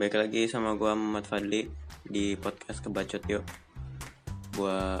Baik lagi sama gue Muhammad Fadli di podcast Kebacot Yuk.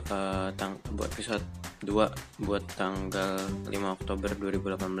 Buat episode 2 buat tanggal 5 Oktober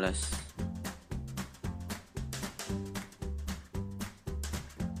 2018.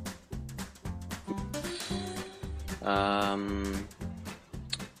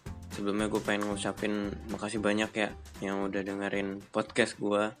 Sebelumnya gue pengen ngucapin makasih banyak ya yang udah dengerin podcast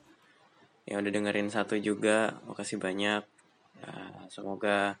gue, yang udah dengerin satu juga, makasih banyak.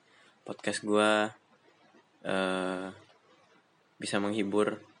 Semoga podcast gue bisa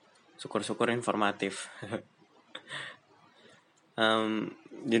menghibur, syukur-syukur informatif.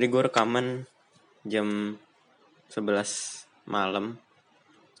 Jadi gue rekaman jam 11 malam,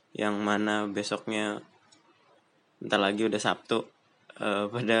 yang mana besoknya bentar lagi udah Sabtu.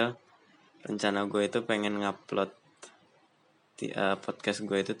 Padahal rencana gue itu pengen ngupload podcast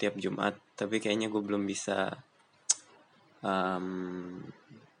gue itu tiap Jumat, tapi kayaknya gue belum bisa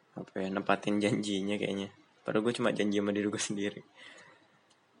nepatin janjinya kayaknya. Padahal gue cuma janji sama diri gue sendiri.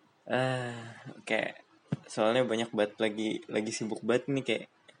 Kayak soalnya banyak banget lagi sibuk banget nih, kayak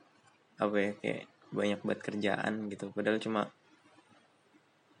kayak banyak banget kerjaan gitu. Padahal cuma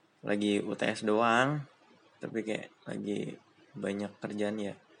lagi UTS doang, tapi kayak lagi banyak kerjaan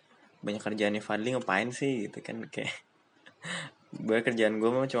ya. Banyak kerjaannya Fadli ngapain sih gitu kan, kayak gue kerjaan gue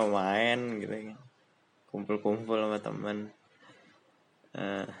mah cuma main gitu kan, kumpul-kumpul sama teman.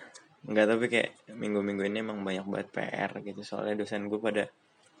 Enggak, tapi kayak minggu-minggu ini emang banyak banget PR gitu, soalnya dosen gue pada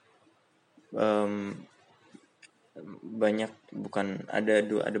banyak, bukan ada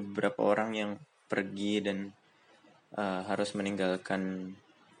beberapa orang yang pergi dan harus meninggalkan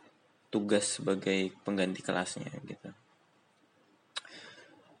tugas sebagai pengganti kelasnya gitu.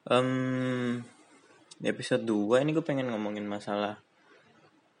 Di episode 2 ini gue pengen ngomongin masalah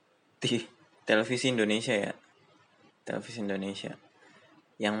televisi Indonesia ya. Televisi Indonesia,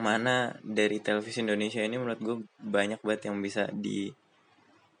 yang mana dari televisi Indonesia ini menurut gue banyak banget yang bisa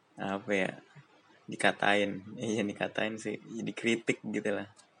dikatain sih, dikritik gitu lah.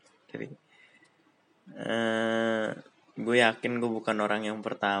 Jadi gue yakin gue bukan orang yang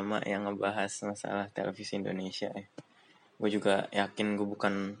pertama yang ngebahas masalah televisi Indonesia ya. Gue juga yakin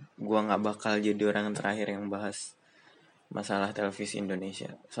gue nggak bakal jadi orang yang terakhir yang bahas masalah televisi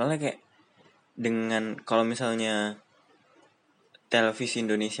Indonesia. Soalnya kayak kalau misalnya televisi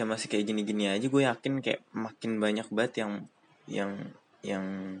Indonesia masih kayak gini-gini aja, gue yakin kayak makin banyak banget yang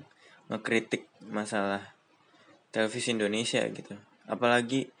ngekritik masalah televisi Indonesia gitu.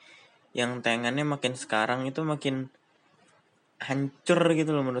 Apalagi yang tayangannya makin sekarang itu makin hancur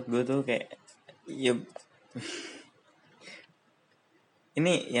gitu loh menurut gue tuh, kayak ya.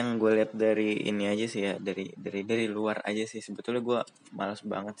 Ini yang gue lihat dari ini aja sih ya, dari luar aja sih. Sebetulnya gue malas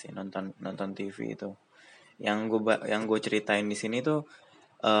banget sih nonton TV itu. Yang gue ceritain di sini tuh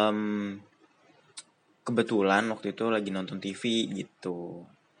kebetulan waktu itu lagi nonton TV gitu.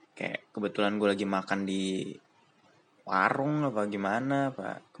 Kayak kebetulan gue lagi makan di warung apa gimana,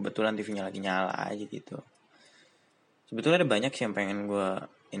 Pak. Kebetulan TV-nya lagi nyala aja gitu. Sebetulnya ada banyak sih yang pengen gue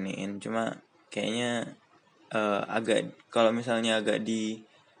iniin, cuma kayaknya agak, kalau misalnya agak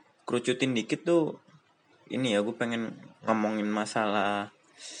dikerucutin dikit tuh ini ya, gue pengen ngomongin masalah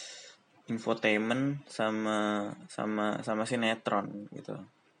infotainment sama sinetron gitu.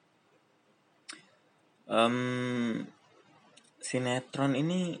 Sinetron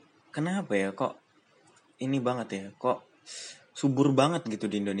ini kenapa ya kok ini banget ya, kok subur banget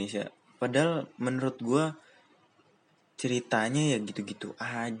gitu di Indonesia. Padahal menurut gue ceritanya ya gitu-gitu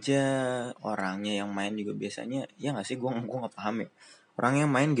aja, orangnya yang main juga biasanya ya nggak sih, gue nggak paham ya, orangnya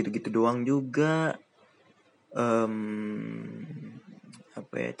main gitu-gitu doang juga.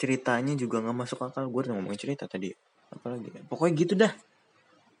 Ceritanya juga nggak masuk akal. Gue udah ngomongin cerita tadi, apalagi pokoknya gitu dah.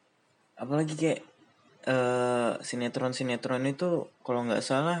 Apalagi kayak sinetron itu kalau nggak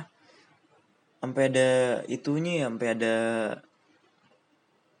salah sampai ada itunya ya, sampai ada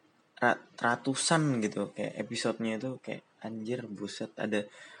ratusan gitu kayak episodenya itu, kayak anjir buset, ada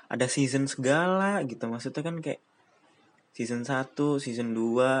season segala gitu. Maksudnya kan kayak season 1, season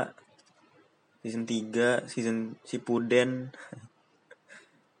 2, season 3, season Sipuden,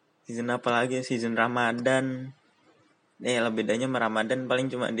 season apa lagi, season Ramadan. Lah bedanya sama Ramadan paling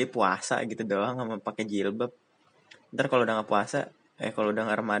cuma dia puasa gitu doang sama pakai jilbab. Ntar kalau udah nggak puasa, kalau udah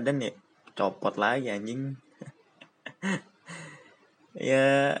nggak Ramadan ya copot lagi anjing.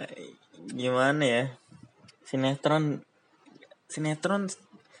 Ya gimana ya, sinetron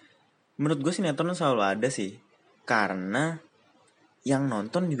menurut gue sinetron selalu ada sih, karena yang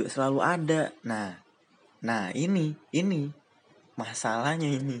nonton juga selalu ada. Nah ini masalahnya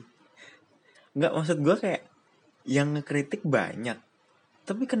ini. Nggak, maksud gue kayak yang ngekritik banyak,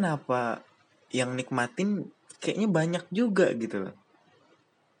 Tapi kenapa yang nikmatin kayaknya banyak juga gitu loh.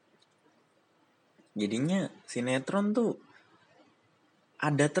 Jadinya sinetron tuh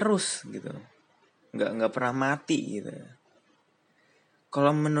ada terus gitu, nggak pernah mati gitu.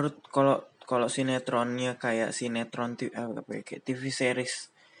 Kalau menurut kalau kalau sinetronnya kayak sinetron kayak TV series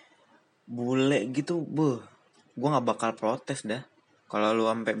bule gitu, gue nggak bakal protes dah. Kalau lu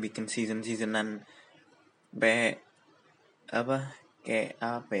sampai bikin seasonan sampai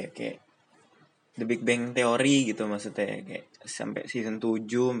kayak The Big Bang Theory gitu, maksudnya kayak sampai season 7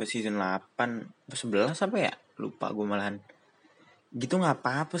 sampai season 8 11 apa ya, lupa gue malahan. Gitu nggak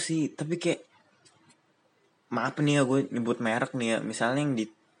apa-apa sih, tapi kayak maaf nih ya, gue nyebut merek nih ya, misalnya yang di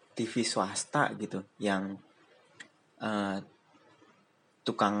TV swasta gitu, yang uh,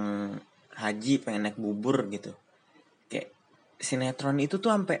 tukang haji pengen naik bubur gitu, kayak sinetron itu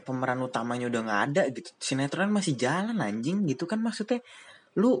tuh sampai pemeran utamanya udah nggak ada gitu, sinetron masih jalan anjing gitu kan. Maksudnya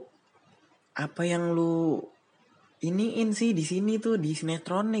lu apa yang lu iniin sih di sini tuh di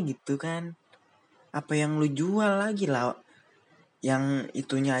sinetronnya gitu kan, apa yang lu jual lagi lah, yang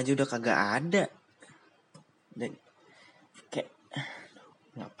itunya aja udah kagak ada. Dan kayak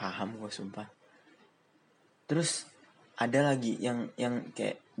nggak paham gue sumpah. Terus ada lagi yang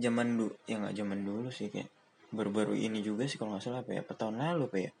kayak zaman dulu, yang nggak zaman dulu sih, kayak baru-baru ini juga sih kalau nggak salah, apa ya, apa tahun lalu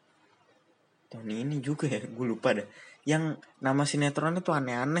apa ya, tahun ini juga ya, gue lupa dah. Yang nama sinetronnya tuh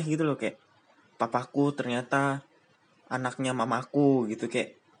aneh-aneh gitu loh, kayak papaku ternyata anaknya mamaku gitu,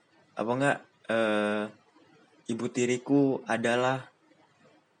 kayak apa enggak, ibu tiriku adalah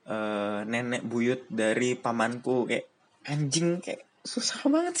nenek buyut dari pamanku. Kayak anjing, kayak susah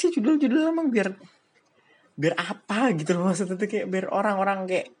banget sih judul-judul emang, biar apa gitu loh, maksudnya tuh kayak biar orang-orang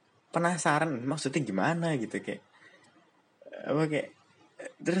kayak penasaran maksudnya gimana gitu, kayak apa kayak,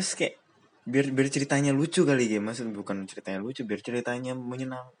 terus kayak biar ceritanya lucu kali ya, maksud bukan ceritanya lucu, biar ceritanya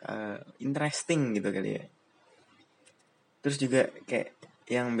menyenangkan, interesting gitu kali ya. Terus juga kayak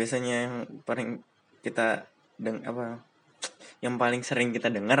yang biasanya yang paling kita yang paling sering kita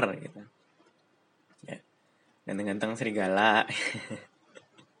dengar gitu ya, ganteng-ganteng serigala,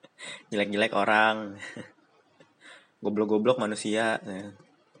 jelek-jelek orang, goblok-goblok manusia,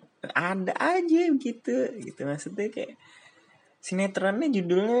 ada aja gitu maksudnya. Kayak sinetronnya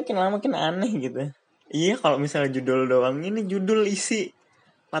judulnya makin lama makin aneh gitu. Iya, kalau misalnya judul doang, ini judul isi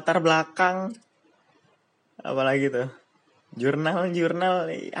latar belakang apalagi tuh jurnal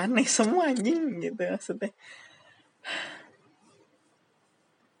aneh semua anjing gitu maksudnya.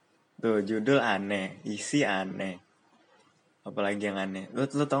 Tuh judul aneh, isi aneh, apalagi yang aneh. Lo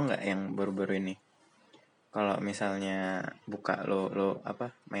tau nggak yang baru-baru ini, kalau misalnya buka lo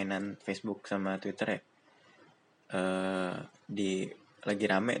mainan Facebook sama Twitter ya, di lagi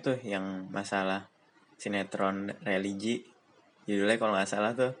rame tuh yang masalah sinetron religi, judulnya kalau nggak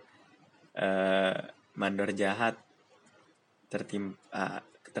salah tuh mandor jahat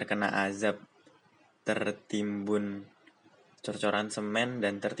terkena azab tertimbun corcoran semen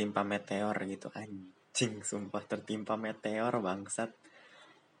dan tertimpa meteor gitu. Anjing sumpah, tertimpa meteor bangsat.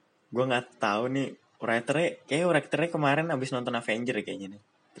 Gue nggak tahu nih, writernya kemarin abis nonton Avenger kayaknya nih,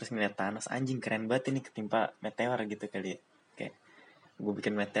 terus ngeliat Thanos, anjing keren banget ini ketimpa meteor gitu kali ya. Kayak gue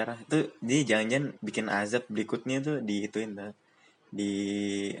bikin meteor itu, dia jangan-jangan bikin azab berikutnya tuh di ituin tuh, di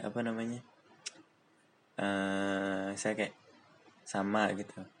apa namanya, saya kayak sama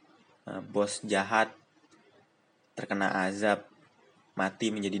gitu, bos jahat terkena azab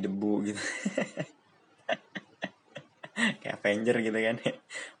mati menjadi debu gitu. Kayak Avenger gitu kan,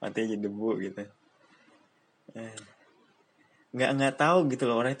 mati jadi debu gitu. Nggak tahu gitu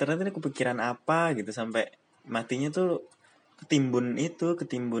loh, orang ternyata ini kepikiran apa gitu sampai matinya tuh ketimbun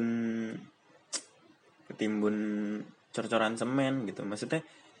corcoran semen gitu. Maksudnya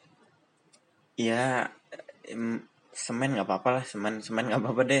ya, semen nggak apa-apa lah, semen nggak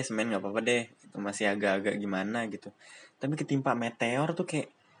apa-apa deh, itu masih agak-agak gimana gitu. Tapi ketimpa meteor tuh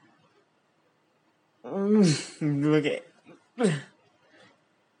kayak gue kayak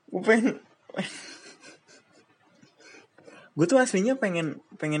gue pengen gue tuh aslinya pengen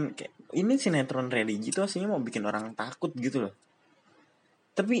kayak ini sinetron religi tuh aslinya mau bikin orang takut gitu loh,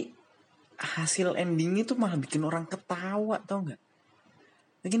 tapi hasil endingnya tuh malah bikin orang ketawa, tau nggak?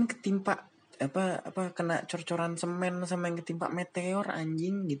 Mungkin ketimpa kena corcoran semen sama yang ketimpa meteor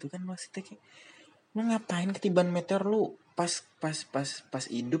anjing gitu kan. Maksudnya kayak lu ngapain ketiban meteor, lu pas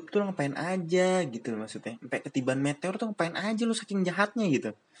hidup tuh lu ngapain aja gitu loh, maksudnya sampai ketiban meteor tuh ngapain aja lu saking jahatnya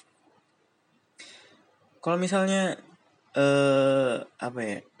gitu. Kalau misalnya apa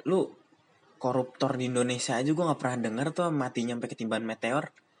ya, lu koruptor di Indonesia aja gue nggak pernah dengar tuh matinya sampai ketiban meteor.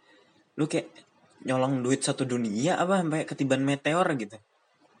 Lu kayak nyolong duit satu dunia apa sampai ketiban meteor gitu.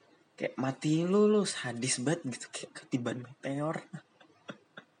 Kayak mati lu sadis banget gitu, kayak ketiban meteor.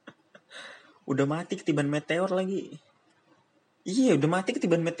 Udah mati ketiban meteor lagi. Iya, udah mati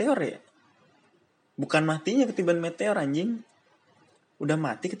ketiban meteor ya. Bukan matinya ketiban meteor anjing. Udah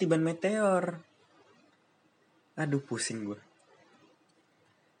mati ketiban meteor. Aduh pusing gue.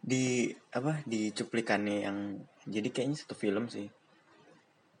 Di cuplikannya yang, jadi kayaknya satu film sih.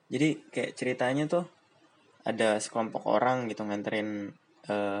 Jadi kayak ceritanya tuh ada sekelompok orang gitu nganterin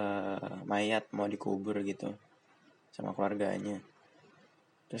mayat mau dikubur gitu sama keluarganya.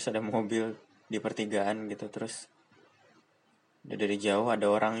 Terus ada mobil di pertigaan gitu, terus dari jauh ada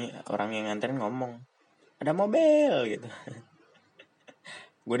orang yang nganterin ngomong, ada mobil gitu.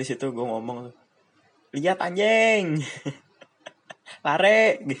 Gue di situ gue ngomong, lihat anjing,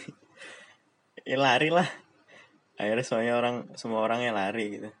 lari gitu. Ya lari lah. Akhirnya semua orangnya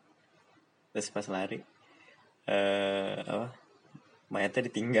lari gitu. Terus pas lari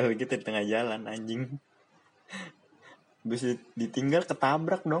mayatnya ditinggal gitu di tengah jalan anjing. Bisa ditinggal,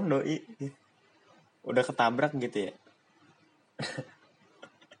 ketabrak dong doi. Udah ketabrak gitu ya.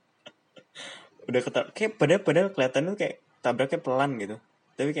 Udah ketabrak kayak padahal kelihatan tuh kayak tabraknya pelan gitu.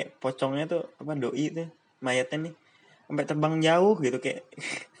 Tapi kayak pocongnya tuh doi tuh mayatnya nih sampai terbang jauh gitu, kayak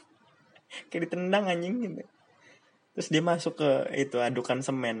kayak ditendang anjing gitu. Terus dia masuk ke itu adukan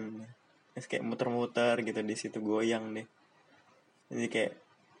semen. Terus kayak muter-muter gitu di situ, goyang deh. Jadi kayak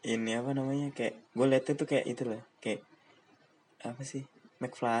ini kayak gue liatnya tuh kayak itu lah, kayak apa sih,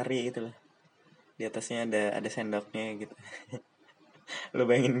 McFlurry gitu lah. Di atasnya ada sendoknya gitu. Lo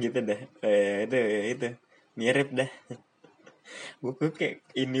bayangin gitu dah. Itu mirip dah. Gue kayak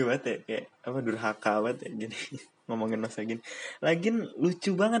ini banget ya, kayak durhaka banget ya gini. Ngomongin masa gini. Lagian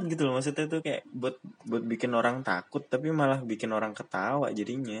lucu banget gitu loh, maksudnya tuh kayak buat bikin orang takut tapi malah bikin orang ketawa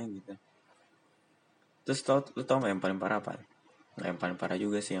jadinya gitu. Terus lu tau gak yang paling parah apa? Nah, yang paling parah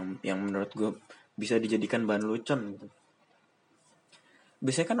juga sih yang menurut gue bisa dijadikan bahan lucon gitu.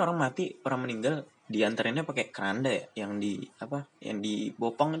 Biasanya kan orang mati, orang meninggal diantarinnya pakai keranda ya, yang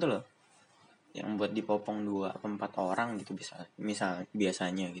dibopong itu loh, yang buat dipopong 2 atau 4 orang gitu bisa, misal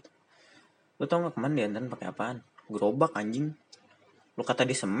biasanya gitu. Lu tau gak kemana diantarin pakai apaan? Gerobak anjing. Lu kata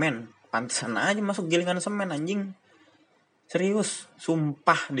di semen, pantesan aja masuk gilingan semen anjing. Serius,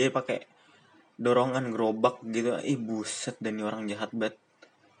 sumpah dia pakai dorongan gerobak gitu. Ih buset, dan ini orang jahat banget.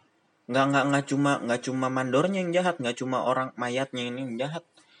 Nggak cuma mandornya yang jahat, nggak cuma orang mayatnya ini yang jahat,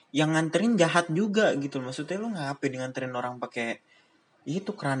 yang nganterin jahat juga gitu. Maksudnya lu ngapain nganterin orang pakai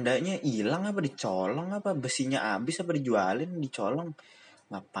itu, kerandanya hilang apa dicolong, apa besinya habis apa dijualin dicolong,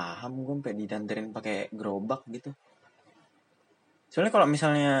 nggak paham gue sampai dianterin pakai gerobak gitu. Soalnya kalau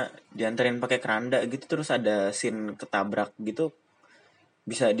misalnya dianterin pakai keranda gitu terus ada scene ketabrak gitu,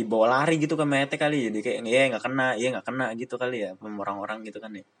 bisa dibawa lari gitu ke mayatnya kali, jadi kayak nggak kena gitu kali ya orang-orang gitu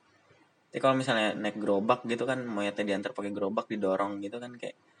kan ya. Tapi kalau misalnya naik gerobak gitu kan, mayatnya diantar pakai gerobak didorong gitu kan,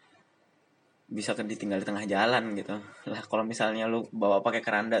 kayak bisa ditinggal di tengah jalan gitu. Lah kalau misalnya lu bawa pakai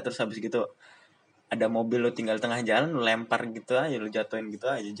keranda terus habis gitu ada mobil lu tinggal di tengah jalan, lu lempar gitu aja, lu jatuhin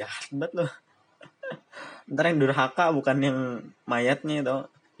gitu aja, jahat banget lu. Ntar yang durhaka bukan yang mayatnya itu,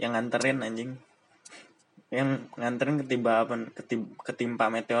 yang nganterin anjing. Yang nganterin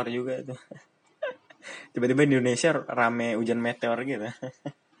ketimpa meteor juga itu. Tiba-tiba di Indonesia rame hujan meteor gitu.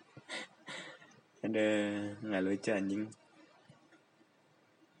 Ada nggak lucu anjing.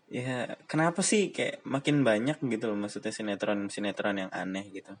 Ya kenapa sih kayak makin banyak gitu loh, maksudnya sinetron yang aneh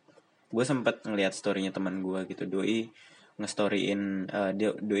gitu. Gue sempat ngeliat storynya teman gue gitu, doi ngestoryin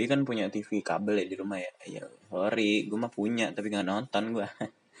doi kan punya TV kabel ya di rumah ya. Ya sorry, gue mah punya tapi nggak nonton gue.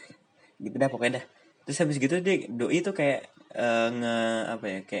 Gitu dah pokoknya dah. Terus habis gitu doi tuh kayak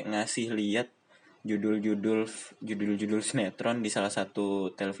kayak ngasih lihat judul-judul sinetron di salah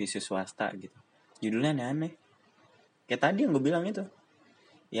satu televisi swasta gitu. Judulnya aneh-aneh. Kayak tadi yang gue bilang itu,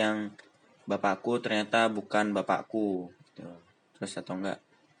 yang bapakku ternyata bukan bapakku gitu. Terus atau enggak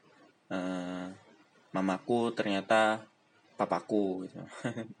mamaku ternyata papaku gitu.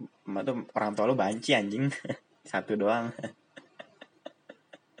 Emak tuh orang tua lu banci anjing. Satu doang.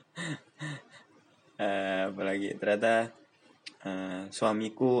 Apalagi ternyata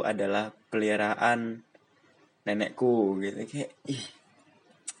suamiku adalah peliharaan nenekku gitu, kayak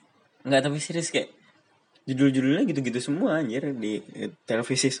nggak, tapi serius kayak judul-judulnya gitu-gitu semua anjir di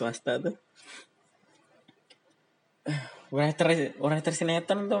televisi swasta tuh. Writer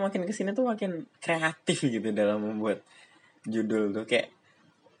sinetron tuh makin kesini tuh makin kreatif gitu dalam membuat judul tuh, kayak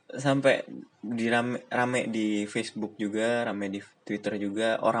sampai rame di Facebook juga, rame di Twitter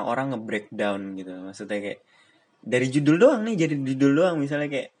juga, orang-orang nge-breakdown gitu. Maksudnya kayak dari judul doang nih, jadi judul doang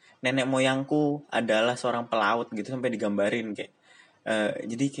misalnya kayak nenek moyangku adalah seorang pelaut gitu, sampai digambarin kayak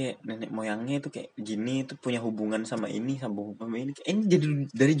Jadi kayak nenek moyangnya itu kayak gini itu punya hubungan sama ini sama ini. Ini jadi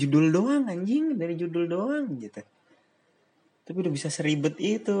dari judul doang anjing, dari judul doang gitu. Tapi udah bisa seribet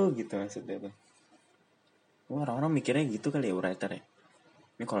itu gitu maksudnya tuh. Orang-orang mikirnya gitu kali ya writer ya.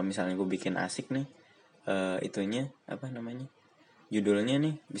 Ini kalau misalnya gue bikin asik nih, itunya apa namanya? Judulnya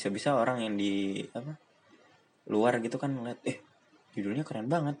nih bisa-bisa orang yang di apa luar gitu kan ngeliat, judulnya keren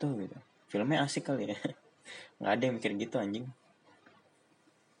banget tuh gitu. Filmnya asik kali ya. Nggak ada yang mikir gitu anjing.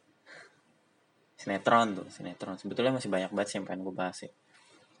 Sinetron sebetulnya masih banyak banget sih yang pengen gue bahas ya,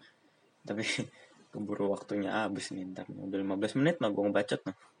 tapi keburu waktunya habis nih, ntar udah 15 menit mah gue ngebacot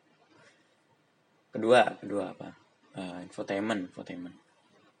nih. Kedua apa, infotainment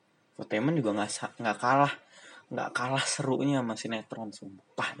juga nggak kalah serunya sama sinetron,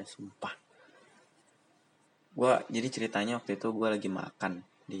 sumpah. Gue jadi ceritanya waktu itu gue lagi makan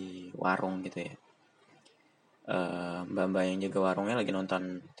di warung gitu ya. Mbak-mbak yang jaga warungnya lagi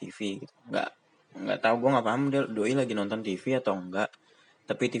nonton TV gitu. Nggak tahu, gue nggak paham dia doi lagi nonton TV atau enggak.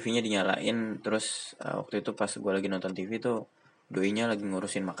 Tapi TV-nya dinyalain terus, waktu itu pas gue lagi nonton TV tuh doinya lagi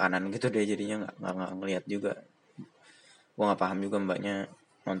ngurusin makanan gitu deh, jadinya nggak ngeliat juga. Gue nggak paham juga mbaknya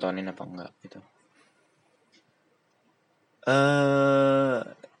nontonin apa enggak gitu.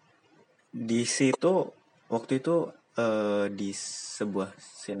 Di situ waktu itu, di sebuah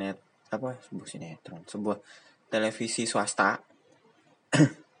sinetron, sebuah televisi swasta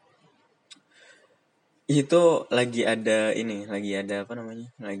itu lagi ada apa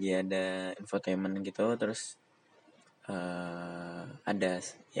namanya, lagi ada infotainment gitu. Terus ada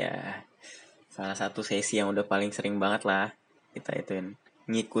ya salah satu sesi yang udah paling sering banget lah kita ituin,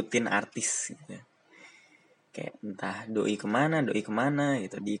 ngikutin artis gitu. Kayak entah doi kemana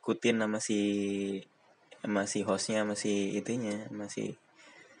gitu, diikutin sama si hostnya, sama si itunya, sama si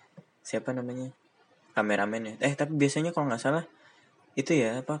siapa namanya, kameramen ya. Tapi biasanya kalau nggak salah itu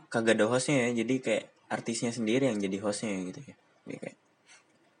ya apa, kagak ada hostnya ya, jadi kayak artisnya sendiri yang jadi hostnya gitu ya. Jadi kayak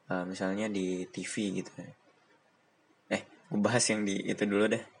misalnya di TV gitu ya. Gue bahas yang di itu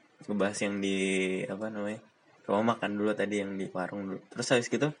dulu deh. Gue bahas yang di apa namanya, rumah makan dulu tadi, yang di warung dulu. Terus habis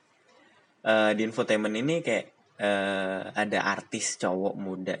gitu, di infotainment ini kayak ada artis cowok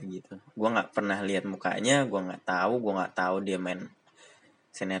muda gitu. Gue nggak pernah lihat mukanya, gue nggak tahu dia main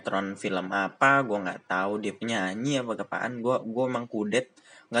sinetron film apa, gue nggak tahu dia penyanyi apa apaan. Gue emang kudet,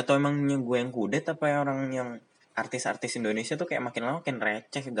 nggak tahu emangnya gue yang kudet apa ya, orang yang artis-artis Indonesia tuh kayak makin lama makin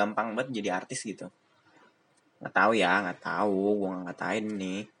receh, gampang banget jadi artis gitu. Nggak tahu, gue nggak ngatain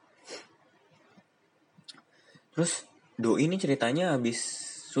nih. Terus doi ini ceritanya habis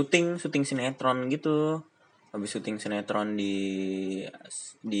syuting sinetron gitu, habis syuting sinetron di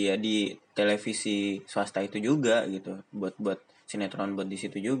televisi swasta itu juga gitu, buat sinetron buat di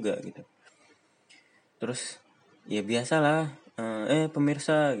situ juga gitu. Terus ya biasalah,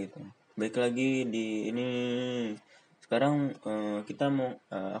 pemirsa gitu, balik lagi di ini sekarang,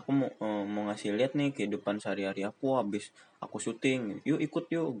 aku mau ngasih lihat nih kehidupan sehari-hari aku habis aku syuting, yuk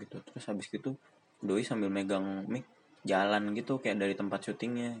ikut yuk gitu. Terus habis gitu doi sambil megang mic jalan gitu kayak dari tempat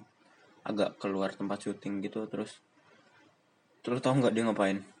syutingnya agak keluar tempat syuting gitu. Terus tau nggak dia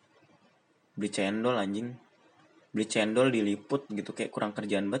ngapain? Beli cendol anjing, beli cendol diliput gitu, kayak kurang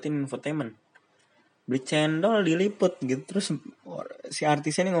kerjaan banget ini infotainment. Beli cendol diliput gitu. Terus si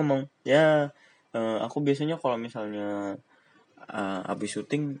artisnya ini ngomong, ya aku biasanya kalau misalnya habis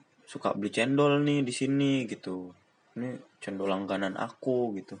syuting suka beli cendol nih di sini gitu, ini cendol langganan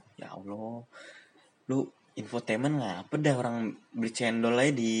aku gitu. Ya Allah, lu infotainment ngapa dah orang beli cendol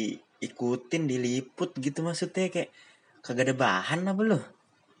aja diikutin diliput gitu, maksudnya kayak kagak ada bahan apa lu,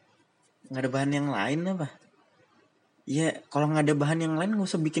 nggak ada bahan yang lain apa ya? Kalau nggak ada bahan yang lain nggak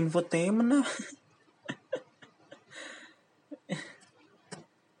usah bikin infotainment lah.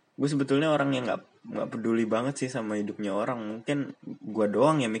 Gue sebetulnya orang yang nggak peduli banget sih sama hidupnya orang, mungkin gue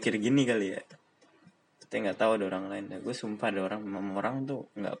doang yang mikir gini kali ya. Kita nggak tahu ada orang lain. Gue sumpah ada orang tuh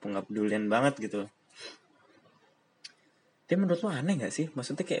nggak pedulian banget gitu. Tapi menurut lo aneh nggak sih?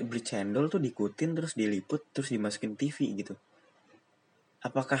 Maksudnya kayak beli cendol tuh diikutin terus diliput terus dimasukin TV gitu.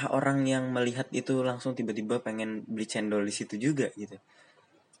 Apakah orang yang melihat itu langsung tiba-tiba pengen beli cendol di situ juga gitu?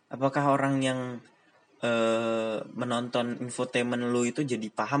 Apakah orang yang menonton infotainment lu itu jadi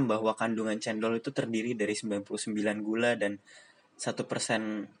paham bahwa kandungan cendol itu terdiri dari 99 gula dan 1%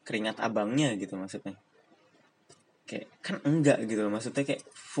 keringat abangnya gitu maksudnya? Kayak kan enggak gitu loh, maksudnya kayak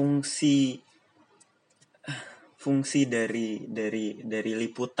fungsi dari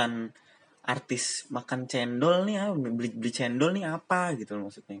liputan artis makan cendol nih, beli cendol nih apa gitu loh,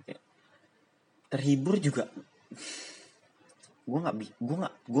 maksudnya kayak terhibur juga. Gue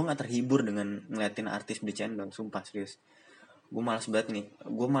nggak terhibur dengan ngeliatin artis beli cendol, sumpah serius. Gue malas banget nih,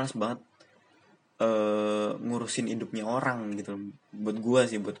 gue malas banget ngurusin hidupnya orang gitu. Buat gue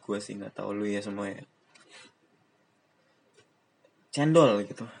sih nggak tahu lu ya semua ya. Cendol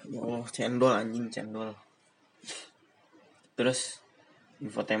gitu, ya Allah, cendol, anjing, cendol. Terus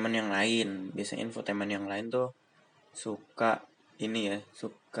infotainment yang lain, biasanya infotainment yang lain tuh suka ini ya,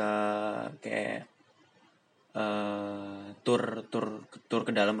 suka kayak tur tur tur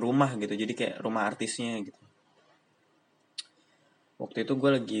ke dalam rumah gitu, jadi kayak rumah artisnya gitu. Waktu itu gue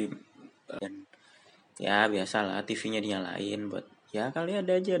lagi ya biasalah TV-nya dinyalain buat ya kali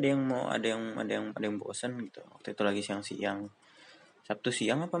ada yang mau, ada yang bosan gitu. Waktu itu lagi siang-siang, Sabtu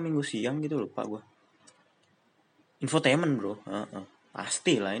siang apa Minggu siang gitu, lupa gue. Infotainment bro,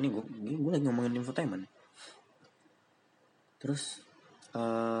 pasti lah, ini gue lagi ngomongin infotainment. Terus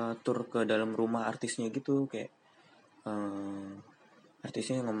tur ke dalam rumah artisnya gitu, kayak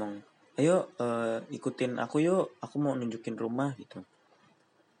artisnya ngomong, ayo ikutin aku yuk, aku mau nunjukin rumah gitu.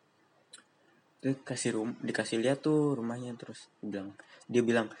 Terus dikasih lihat tuh rumahnya, terus dia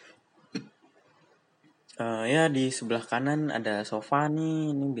bilang ya di sebelah kanan ada sofa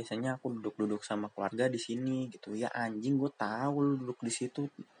nih, ini biasanya aku duduk sama keluarga di sini gitu. Ya anjing, gue tahu lu duduk di situ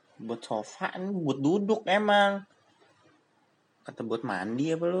buat sofa, ini buat duduk emang. Kata buat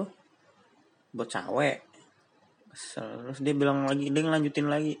mandi apa lu? Buat cewek. Terus dia ngelanjutin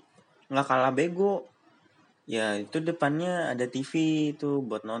lagi, nggak kalah bego. Ya itu depannya ada TV itu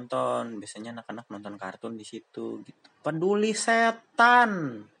buat nonton. Biasanya anak-anak nonton kartun di situ gitu. Peduli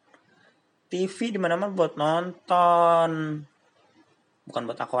setan. TV di mana-mana buat nonton. Bukan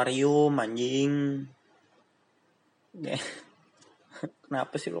buat akuarium, anjing.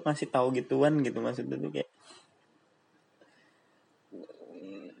 Kenapa sih lu ngasih tahu gituan gitu, maksudnya tuh kayak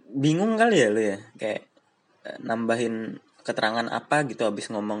bingung kali ya lu ya, kayak nambahin keterangan apa gitu abis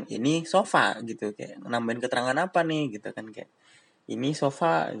ngomong ini sofa gitu, kayak nambahin keterangan apa nih gitu kan, kayak ini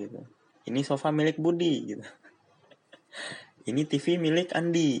sofa gitu, ini sofa milik Budi gitu, ini TV milik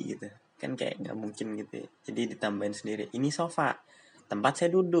Andi gitu kan, kayak nggak mungkin gitu ya. Jadi ditambahin sendiri, ini sofa tempat saya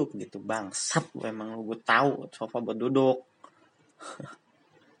duduk gitu. Bangsat lu emang, lu, gue tahu sofa buat duduk.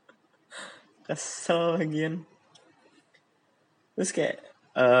 Kesel lagian. Terus kayak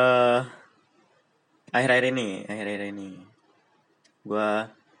akhir-akhir ini gue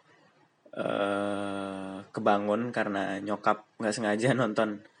kebangun karena nyokap nggak sengaja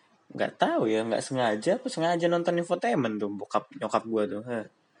nonton, nggak tahu ya, nggak sengaja apa sengaja nonton infotainment tuh nyokap gue tuh.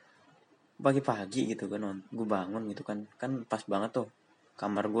 Pagi-pagi gitu kan, gue bangun gitu kan pas banget tuh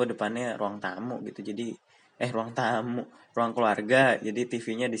kamar gue depannya ruang tamu gitu, jadi ruang keluarga, jadi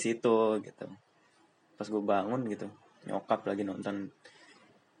TV-nya di situ gitu. Pas gue bangun gitu, nyokap lagi nonton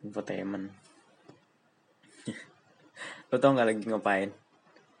infotainment. Lo tau nggak lagi ngapain?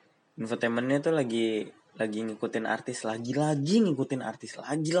 Infotainmentnya tuh lagi ngikutin artis, lagi ngikutin artis,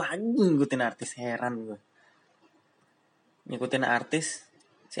 heran gue. Ngikutin artis,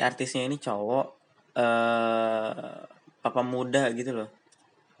 si artisnya ini cowok, papa muda gitu loh.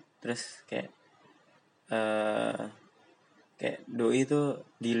 Terus kayak doi tuh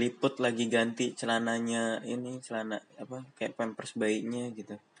diliput lagi ganti celananya, ini celana apa, kayak pampers bayinya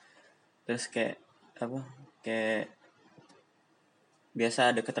gitu. Terus kayak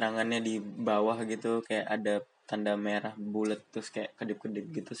biasa ada keterangannya di bawah gitu, kayak ada tanda merah bulat, terus kayak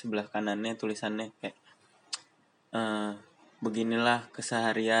kedip-kedip gitu sebelah kanannya tulisannya kayak beginilah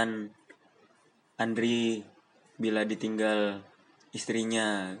keseharian Andri bila ditinggal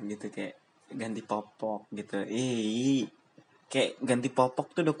istrinya gitu, kayak ganti popok gitu. Kayak ganti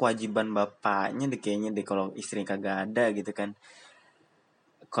popok tuh udah kewajiban bapaknya deh kayaknya deh, kalau istri kagak ada gitu kan.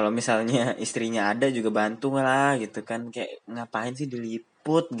 Kalau misalnya istrinya ada juga bantu lah gitu kan, kayak ngapain sih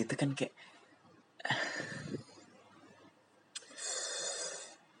diliput gitu kan, kayak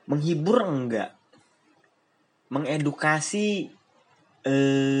menghibur enggak, mengedukasi.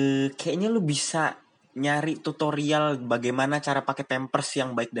 Kayaknya lu bisa nyari tutorial bagaimana cara pakai pampers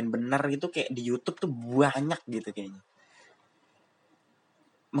yang baik dan benar gitu, kayak di YouTube tuh banyak gitu kayaknya.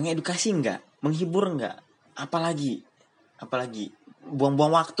 Mengedukasi enggak, menghibur enggak, apalagi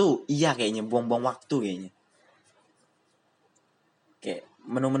buang-buang waktu. Iya, kayaknya buang-buang waktu kayaknya. Kayak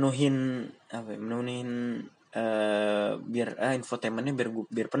menuhin biar infotainmentnya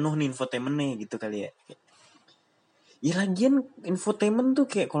biar penuh nih infotainmentnya gitu kali ya. Ya lagian infotainment tuh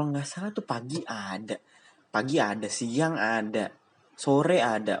kayak kalau nggak salah tuh pagi ada, siang ada, sore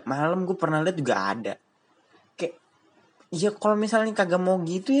ada, malam gue pernah lihat juga ada. Kayak ya kalau misalnya kagak mau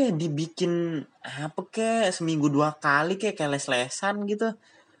gitu ya dibikin apa, kayak seminggu 2 kali, kayak les-lesan gitu.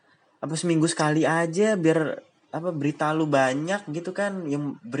 Apa seminggu sekali aja, biar apa berita lu banyak gitu kan,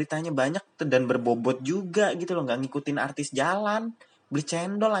 yang beritanya banyak dan berbobot juga gitu loh, nggak ngikutin artis jalan. Beli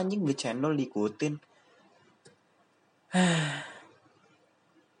cendol anjing, beli cendol diikutin.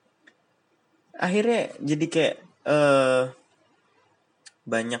 Akhirnya jadi kayak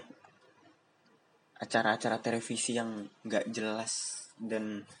banyak acara-acara televisi yang nggak jelas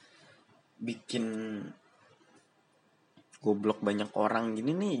dan bikin goblok banyak orang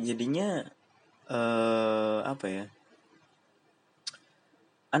gini nih, jadinya apa ya,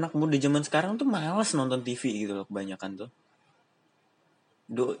 anak muda zaman sekarang tuh malas nonton TV gitu loh kebanyakan tuh.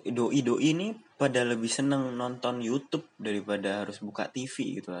 Doi ini pada lebih seneng nonton YouTube daripada harus buka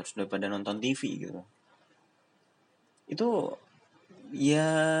TV gitu, harus daripada nonton TV gitu. Itu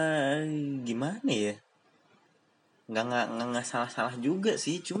ya gimana ya, nggak salah juga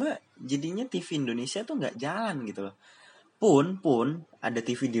sih, cuma jadinya TV Indonesia tuh nggak jalan gitu loh. Pun ada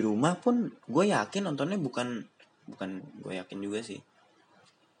TV di rumah pun gue yakin nontonnya bukan bukan gue yakin juga sih,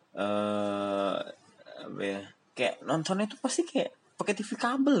 apa ya, kayak nontonnya tuh pasti kayak pakai TV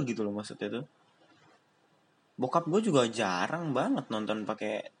kabel gitu loh, maksudnya tuh. Bokap gue juga jarang banget nonton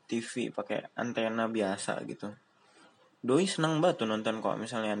pakai TV, pakai antena biasa gitu. Doi senang banget tuh nonton kok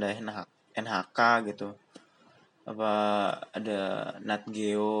misalnya ada NHK gitu, apa ada Nat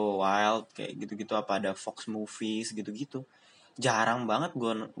Geo Wild kayak gitu-gitu, apa ada Fox Movies gitu-gitu. Jarang banget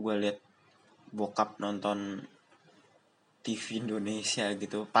gue lihat bokap nonton TV Indonesia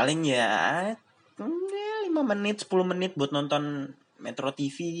gitu. Paling ya 5 menit 10 menit buat nonton Metro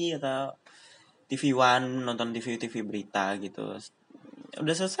TV atau TV One, nonton TV berita gitu.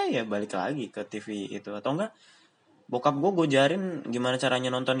 Udah selesai ya balik lagi ke TV itu. Atau enggak bokap gue jarin gimana caranya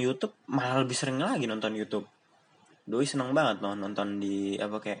nonton YouTube, malah lebih sering lagi nonton YouTube. Doi seneng banget loh nonton di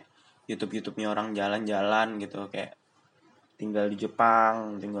apa, kayak YouTube-nya orang jalan-jalan gitu, kayak tinggal di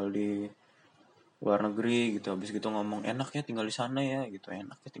Jepang, tinggal di luar negeri gitu, habis gitu ngomong enak ya tinggal di sana ya gitu,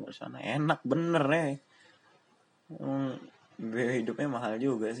 enak ya tinggal di sana, enak bener ya. Biaya hidupnya mahal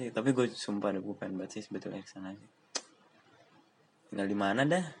juga sih, tapi gue sumpah deh gue pengen banget sih sebetulnya ke sana sih. Tinggal di mana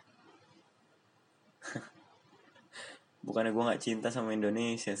dah? Bukannya gue nggak cinta sama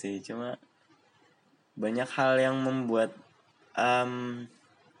Indonesia sih, cuma banyak hal yang membuat um,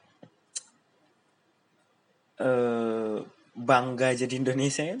 bangga jadi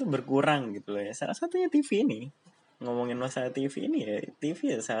Indonesia itu berkurang gitu loh ya. Salah satunya TV ini. Ngomongin masalah TV ini ya,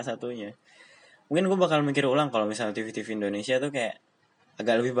 TV ya salah satunya. Mungkin gue bakal mikir ulang kalau misalnya TV Indonesia tuh kayak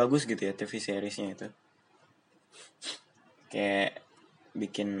agak lebih bagus gitu ya TV seriesnya itu. Kayak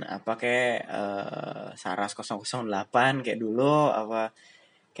bikin apa kayak Saras 008 kayak dulu, apa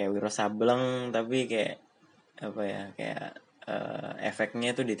kayak Wiro Sableng tapi kayak apa ya, kayak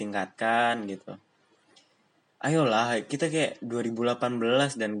efeknya tuh ditingkatkan gitu. Ayolah kita kayak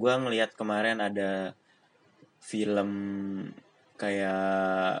 2018 dan gue ngelihat kemarin ada film,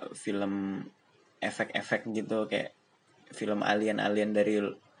 kayak film efek-efek gitu, kayak film alien-alien dari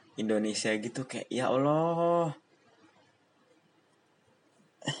Indonesia gitu, kayak ya Allah,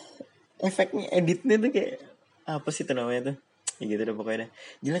 efeknya editnya tuh kayak apa sih tuh namanya tuh, ya gitu deh pokoknya deh,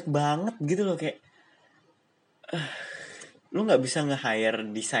 jelek banget gitu loh, kayak lu nggak bisa nge-hire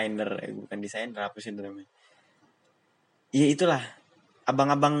desainer, bukan desainer, apa sih itu namanya, ya itulah,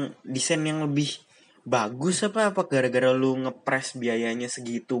 abang-abang desain yang lebih bagus, apa gara-gara lu ngepres biayanya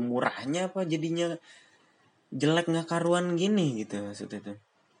segitu murahnya apa jadinya jelek nggak karuan gini gitu maksudnya tuh.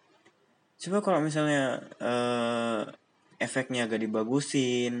 Coba kalau misalnya efeknya agak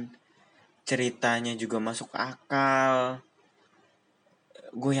dibagusin, ceritanya juga masuk akal,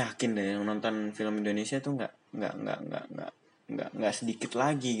 gue yakin deh yang nonton film Indonesia tuh nggak sedikit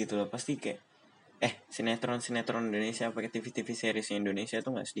lagi gitu loh, pasti kayak sinetron Indonesia pakai TV series Indonesia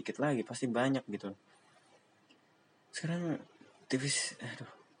tuh nggak sedikit lagi, pasti banyak gitu. Sekarang TV,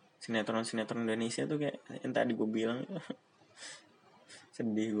 aduh, sinetron Indonesia tuh kayak yang tadi gue bilang,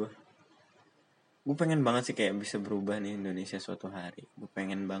 sedih gue pengen banget sih kayak bisa berubah nih Indonesia suatu hari, gue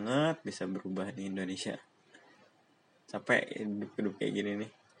pengen banget bisa berubah nih Indonesia, capek hidup kayak gini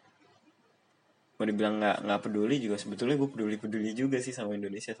nih. Mau dibilang nggak peduli juga, sebetulnya gue peduli juga sih sama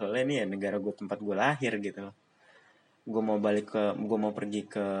Indonesia, soalnya ini ya negara gue, tempat gue lahir gitu loh. Gue mau pergi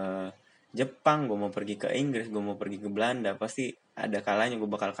ke Jepang, gue mau pergi ke Inggris, gue mau pergi ke Belanda, pasti ada kalanya gue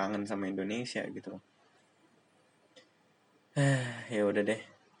bakal kangen sama Indonesia gitu loh. Ya udah deh,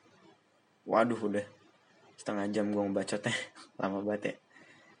 waduh udah setengah jam gue ngebacotnya lama banget ya.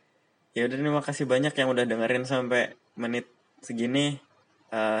 Ya udah, terima kasih banyak yang udah dengerin sampai menit segini.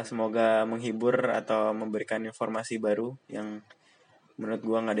 Semoga menghibur atau memberikan informasi baru yang menurut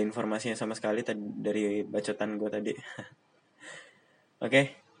gue nggak ada informasinya sama sekali tadi dari bacotan gue tadi. Oke,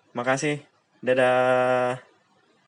 makasih. Dadah.